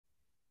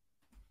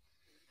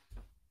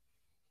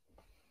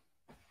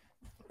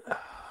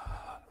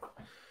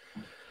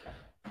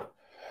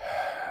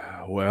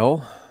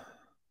Well,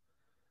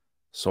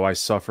 so I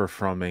suffer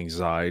from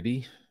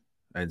anxiety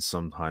and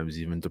sometimes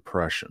even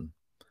depression.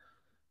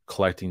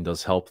 Collecting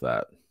does help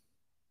that.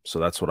 So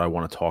that's what I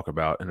want to talk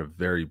about in a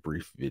very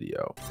brief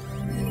video.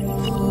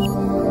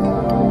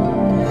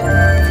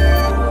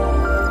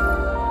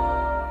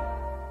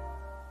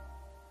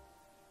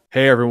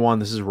 Hey everyone,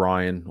 this is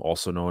Ryan,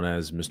 also known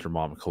as Mr.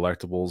 Mom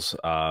Collectibles.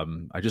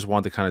 I just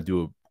wanted to kind of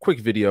do a quick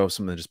video,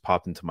 something that just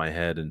popped into my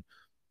head. And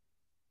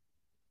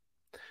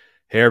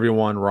hey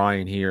everyone,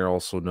 Ryan here,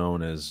 also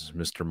known as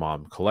Mr.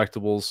 Mom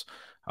Collectibles.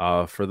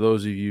 For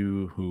those of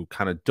you who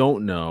kind of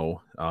don't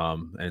know,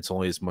 and it's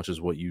only as much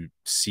as what you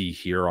see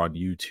here on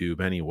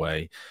YouTube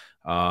anyway,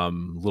 a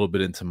little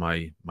bit into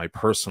my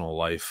personal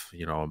life.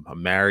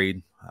 I'm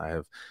married.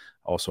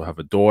 Also have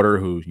a daughter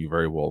who you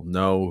very well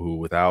know, who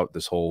without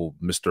this whole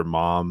Mr.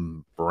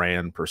 Mom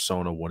brand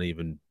persona wouldn't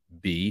even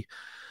be.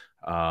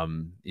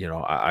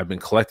 I've been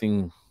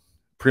collecting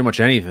pretty much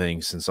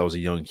anything since I was a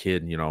young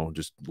kid,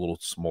 just little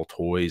small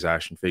toys,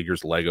 action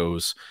figures,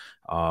 Legos,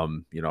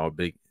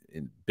 big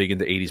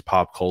into 80s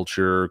pop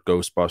culture,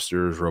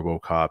 Ghostbusters,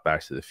 RoboCop,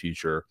 Back to the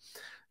Future,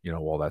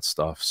 all that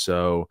stuff.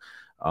 So,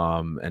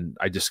 and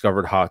I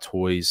discovered Hot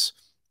Toys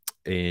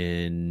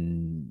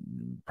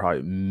in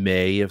probably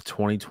May of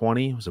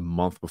 2020. It was a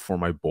month before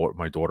my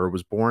daughter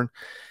was born.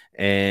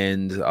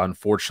 And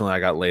unfortunately,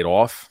 I got laid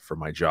off from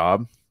my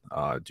job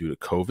due to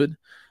COVID.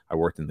 I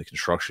worked in the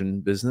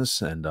construction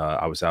business, and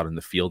I was out in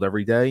the field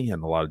every day,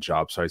 and a lot of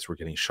job sites were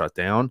getting shut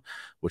down,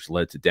 which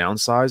led to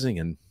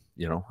downsizing. And,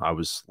 I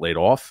was laid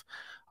off.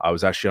 I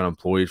was actually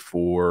unemployed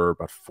for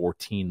about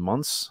 14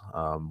 months.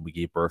 We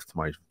gave birth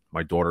to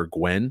my daughter,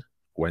 Gwen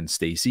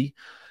Stacy,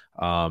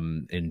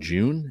 in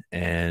June.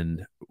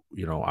 And,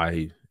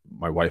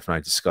 my wife and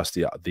I discussed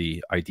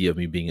the idea of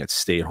me being a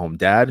stay-at-home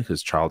dad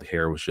because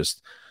childcare was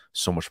just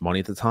so much money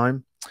at the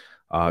time.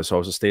 So I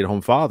was a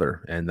stay-at-home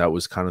father, and that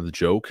was kind of the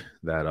joke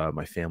that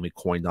my family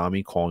coined on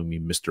me, calling me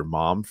Mr.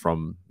 Mom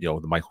from,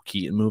 the Michael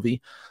Keaton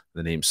movie.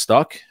 The name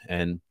stuck,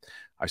 and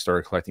I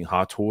started collecting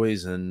Hot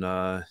Toys, and,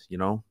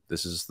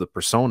 this is the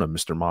persona,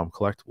 Mr. Mom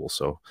Collectible.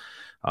 So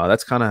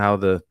that's kind of how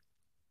the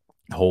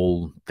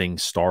whole thing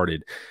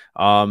started.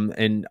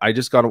 And I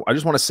just want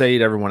to say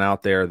to everyone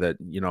out there that,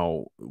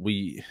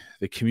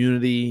 the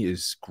community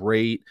is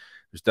great.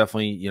 There's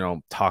definitely,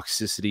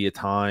 toxicity at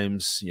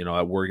times,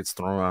 that word gets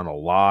thrown around a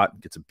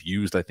lot, gets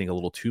abused, I think, a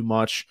little too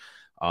much.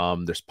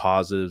 There's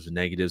positives and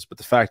negatives, but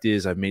the fact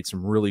is I've made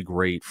some really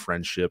great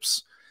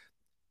friendships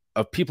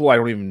of people I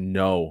don't even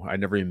know. I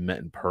never even met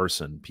in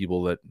person,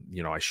 people that,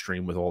 I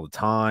stream with all the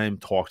time,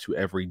 talk to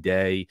every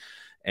day.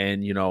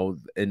 And,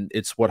 and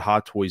it's what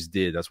Hot Toys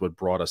did. That's what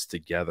brought us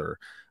together.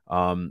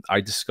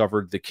 I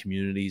discovered the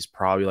communities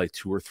probably like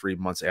 2 or 3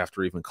 months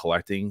after even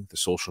collecting, the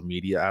social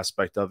media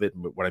aspect of it.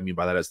 What I mean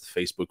by that is the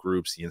Facebook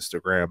groups, the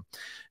Instagram.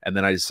 And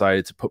then I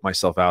decided to put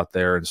myself out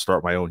there and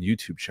start my own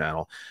YouTube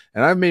channel.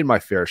 And I've made my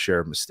fair share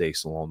of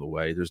mistakes along the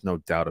way. There's no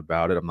doubt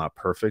about it. I'm not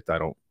perfect. I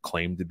don't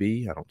claim to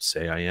be. I don't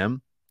say I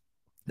am.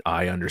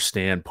 I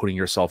understand putting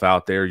yourself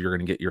out there, you're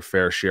going to get your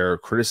fair share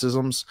of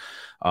criticisms,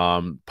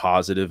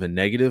 positive and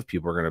negative.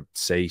 People are going to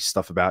say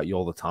stuff about you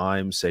all the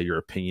time, say your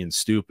opinion's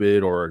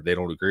stupid or they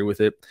don't agree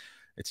with it.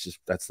 It's just,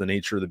 that's the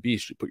nature of the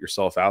beast. You put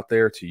yourself out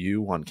there to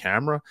you on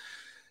camera.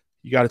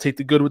 You got to take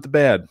the good with the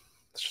bad.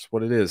 That's just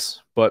what it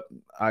is. But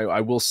I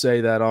will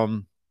say that,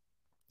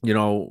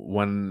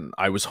 when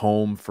I was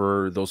home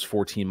for those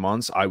 14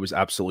 months, I was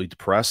absolutely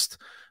depressed.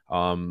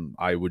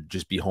 I would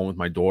just be home with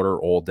my daughter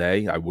all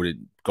day. I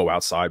wouldn't go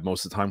outside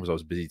most of the time because I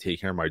was busy taking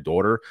care of my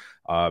daughter.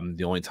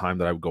 The only time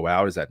that I would go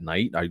out is at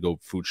night. I'd go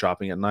food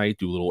shopping at night,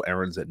 do little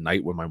errands at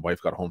night when my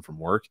wife got home from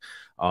work.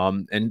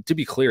 And to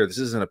be clear, this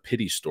isn't a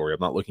pity story. I'm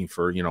not looking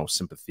for,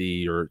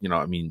 sympathy or,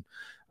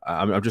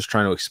 I'm just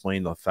trying to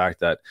explain the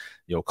fact that,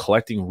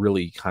 collecting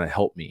really kind of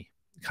helped me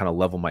kind of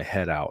level my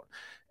head out.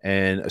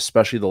 And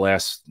especially the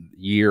last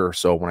year or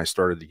so when I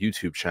started the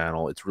YouTube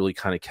channel, it's really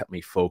kind of kept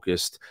me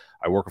focused.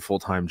 I work a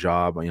full-time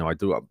job. I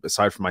do,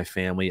 aside from my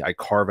family, I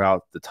carve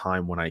out the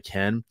time when I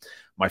can.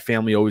 My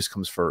family always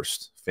comes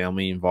first.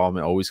 Family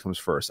involvement always comes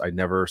first. I'll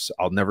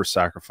never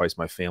sacrifice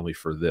my family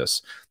for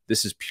this.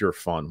 This is pure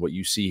fun. What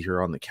you see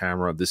here on the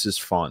camera, this is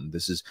fun.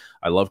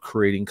 I love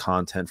creating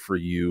content for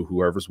you,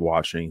 whoever's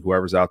watching,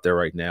 whoever's out there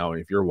right now.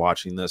 And if you're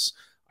watching this,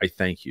 I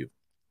thank you.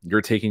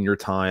 You're taking your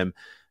time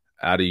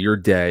out of your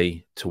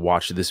day to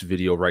watch this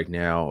video right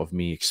now of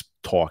me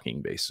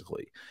talking,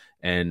 basically.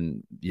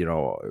 And,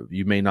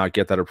 you may not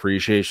get that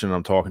appreciation.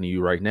 I'm talking to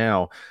you right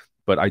now,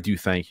 but I do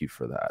thank you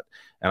for that.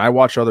 And I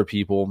watch other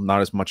people,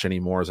 not as much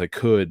anymore as I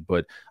could,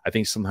 but I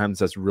think sometimes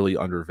that's really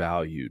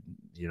undervalued.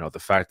 The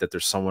fact that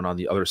there's someone on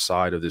the other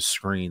side of this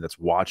screen that's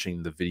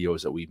watching the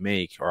videos that we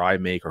make or I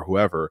make or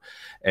whoever,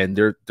 and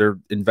they're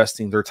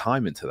investing their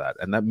time into that.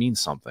 And that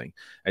means something.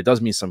 It does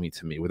mean something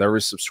to me. With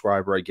every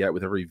subscriber I get,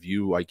 with every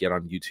view I get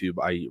on YouTube,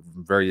 I'm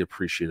very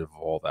appreciative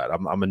of all that.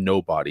 I'm a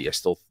nobody.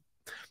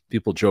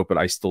 People joke, but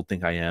I still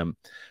think I am.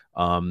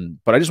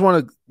 But I just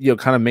want to,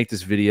 kind of make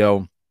this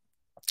video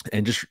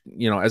And just,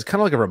 as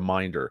kind of like a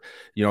reminder,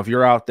 if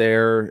you're out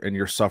there and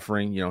you're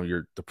suffering,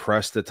 you're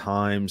depressed at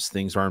times,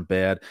 things aren't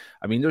bad.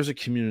 I mean, there's a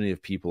community of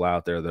people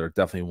out there that are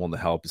definitely willing to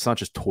help. It's not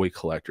just toy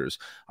collectors.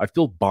 I've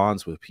built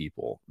bonds with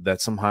people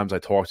that sometimes I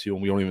talk to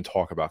and we don't even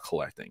talk about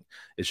collecting.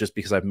 It's just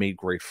because I've made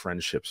great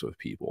friendships with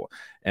people.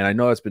 And I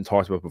know that's been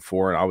talked about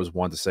before, and I was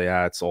one to say,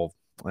 it's all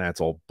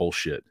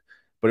bullshit.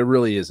 But it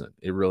really isn't.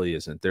 It really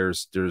isn't.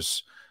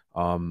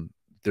 Um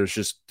there's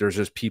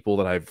just people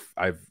that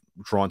I've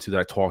drawn to, that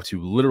I talk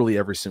to literally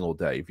every single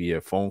day via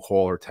phone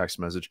call or text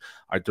message.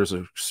 There's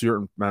a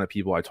certain amount of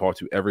people I talk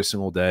to every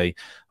single day,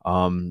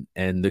 and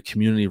the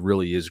community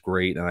really is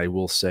great. And I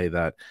will say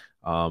that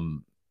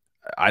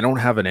I don't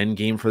have an end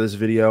game for this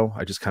video.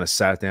 I just kind of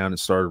sat down and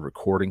started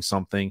recording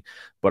something,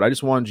 but I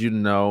just wanted you to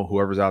know,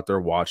 whoever's out there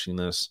watching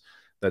this,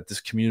 that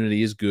this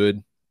community is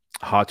good.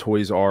 Hot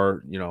Toys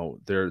are,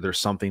 they're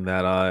something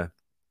that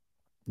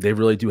they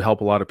really do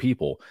help a lot of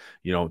people.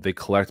 They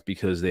collect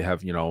because they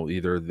have,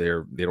 either they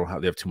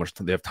have too much,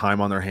 they have time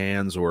on their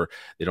hands, or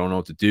they don't know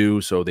what to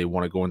do. So they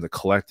want to go into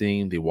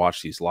collecting. They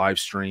watch these live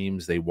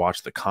streams. They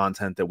watch the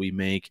content that we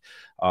make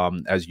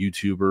as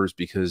YouTubers,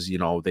 because,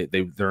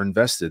 they're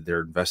invested.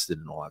 They're invested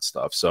in all that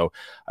stuff. So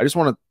I just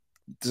want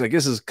to, I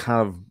guess is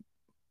kind of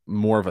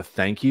more of a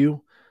thank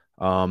you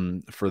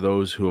for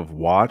those who have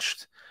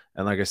watched.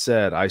 And like I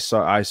said, I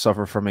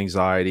suffer from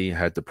anxiety,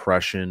 had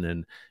depression,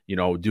 and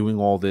doing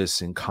all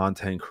this and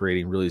content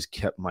creating really has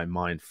kept my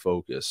mind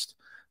focused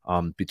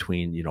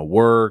between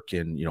work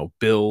and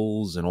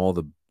bills and all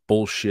the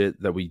bullshit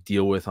that we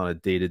deal with on a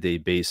day-to-day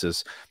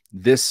basis.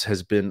 This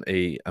has been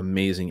a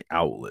amazing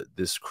outlet.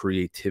 This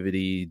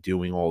creativity,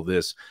 doing all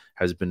this,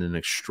 has been an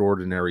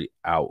extraordinary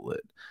outlet.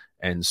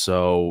 And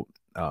so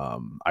I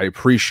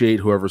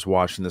appreciate whoever's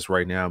watching this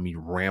right now, me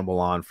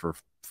ramble on for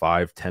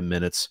 5-10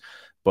 minutes,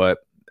 but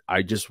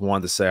I just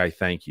wanted to say I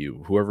thank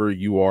you. Whoever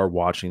you are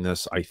watching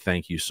this, I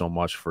thank you so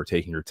much for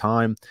taking your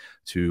time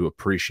to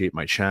appreciate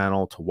my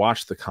channel, to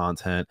watch the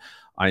content.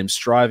 I am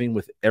striving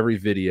with every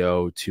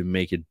video to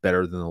make it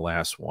better than the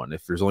last one.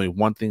 If there's only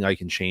one thing I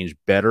can change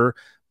better,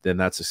 then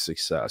that's a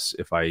success.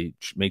 If I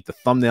make the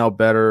thumbnail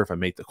better, if I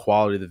make the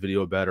quality of the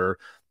video better,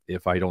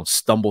 if I don't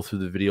stumble through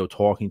the video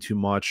talking too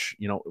much,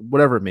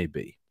 whatever it may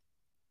be.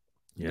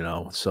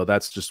 So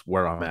that's just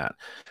where I'm at.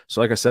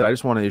 So like I said, I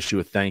just want to issue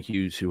a thank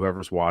you to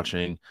whoever's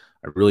watching.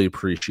 I really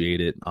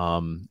appreciate it.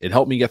 It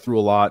helped me get through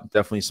a lot.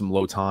 Definitely some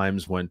low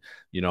times when,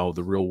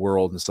 the real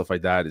world and stuff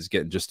like that is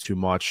getting just too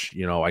much.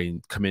 I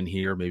come in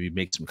here, maybe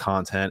make some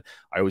content.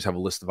 I always have a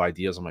list of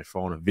ideas on my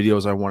phone of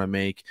videos I want to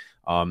make.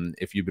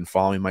 If you've been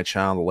following my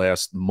channel the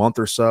last month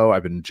or so,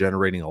 I've been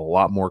generating a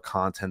lot more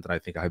content than I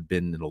think I've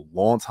been in a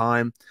long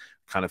time.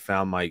 Kind of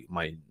found my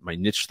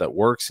niche that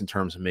works in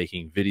terms of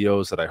making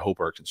videos that I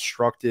hope are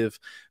constructive,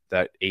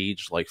 that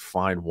age like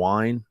fine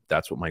wine.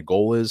 That's what my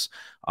goal is.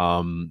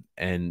 And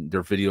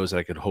they're videos that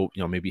I could hope,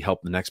 maybe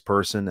help the next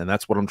person. And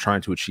that's what I'm trying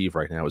to achieve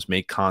right now, is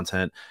make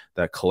content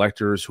that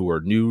collectors who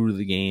are new to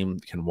the game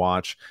can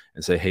watch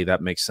and say, hey,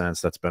 that makes sense.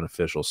 That's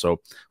beneficial.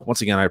 So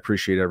once again, I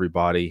appreciate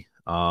everybody.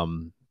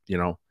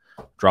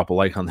 Drop a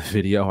like on the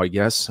video, I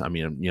guess. I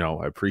mean,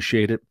 I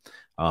appreciate it.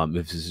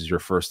 If this is your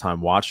first time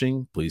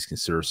watching, please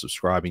consider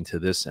subscribing to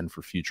this and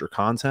for future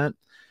content.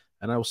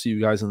 And I will see you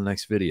guys in the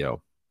next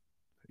video.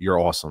 You're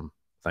awesome.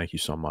 Thank you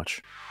so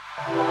much.